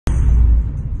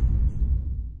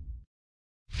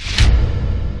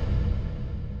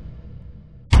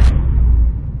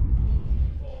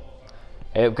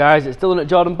Hey up guys, it's Dylan at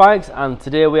Jordan Bikes, and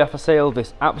today we have for sale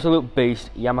this absolute beast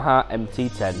Yamaha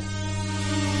MT10.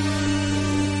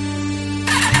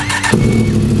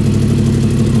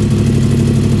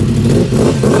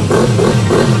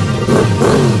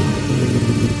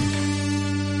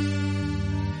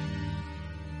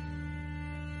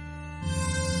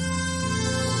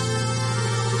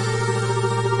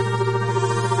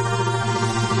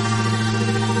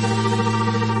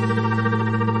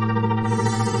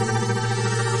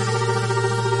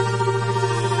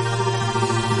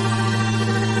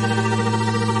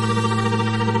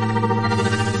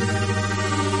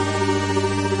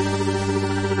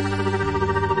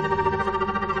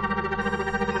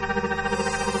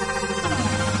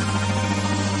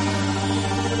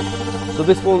 So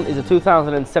this one is a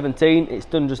 2017, it's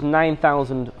done just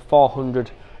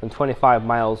 9,425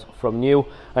 miles from new,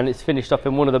 and it's finished off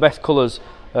in one of the best colours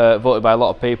voted by a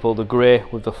lot of people, the grey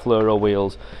with the fluoro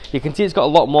wheels. You can see it's got a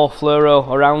lot more fluoro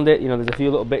around it, you know, there's a few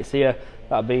little bits here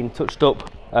that have been touched up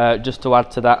just to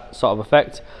add to that sort of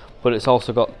effect, but it's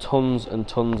also got tons and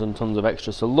tons and tons of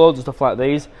extras, so loads of stuff like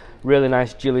these, really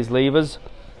nice Gilles levers.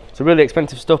 It's a really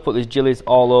expensive stuff, but there's Gilles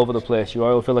all over the place, your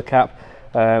oil filler cap,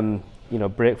 you know,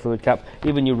 brake fluid cap,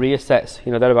 even your rear sets,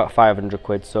 you know, they're about 500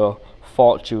 quid, so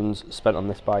fortunes spent on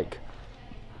this bike.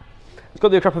 It's got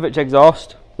the Akrapovic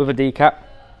exhaust with a decat.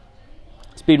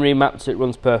 It's been remapped so it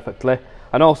runs perfectly,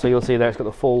 and also you'll see there it's got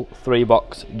the full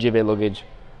 3-box Gilles luggage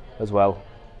as well.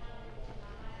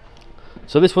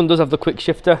 So this one does have the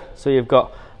quickshifter, so you've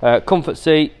got comfort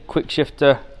seat,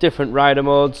 quickshifter, different rider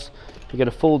modes. You get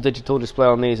a full digital display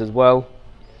on these as well.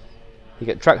 You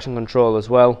get traction control as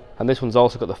well, and this one's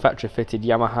also got the factory fitted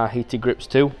Yamaha heated grips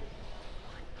too.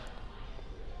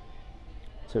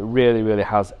 So it really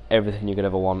has everything you could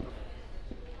ever want.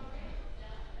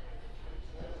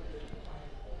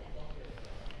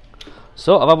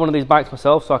 So I've had one of these bikes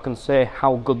myself, so I can say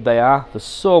how good they are. They're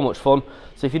so much fun.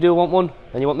 So if you do want one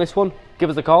and you want this one,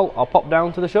 give us a call or pop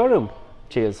down to the showroom.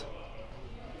 Cheers.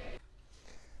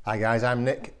 Hi guys, I'm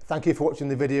Nick. Thank you for watching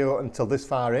the video until this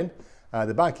far in.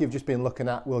 The bike you've just been looking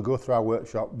at will go through our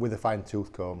workshop with a fine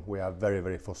tooth comb. We are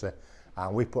very fussy,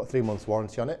 and we put 3 months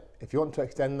warranty on it. If you want to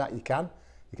extend that, you can.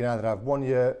 You can either have 1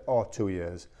 year or 2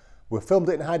 years. We've filmed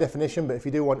it in high definition, but if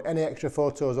you do want any extra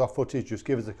photos or footage, just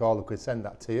give us a call, we can send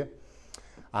that to you.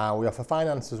 We offer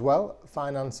finance as well,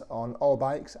 finance on all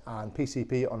bikes and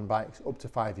PCP on bikes up to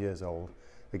 5 years old.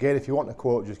 Again, if you want a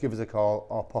quote, just give us a call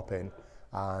or pop in,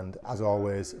 and as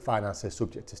always, finance is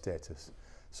subject to status.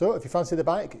 So if you fancy the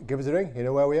bike, give us a ring, you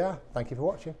know where we are. Thank you for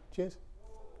watching. Cheers.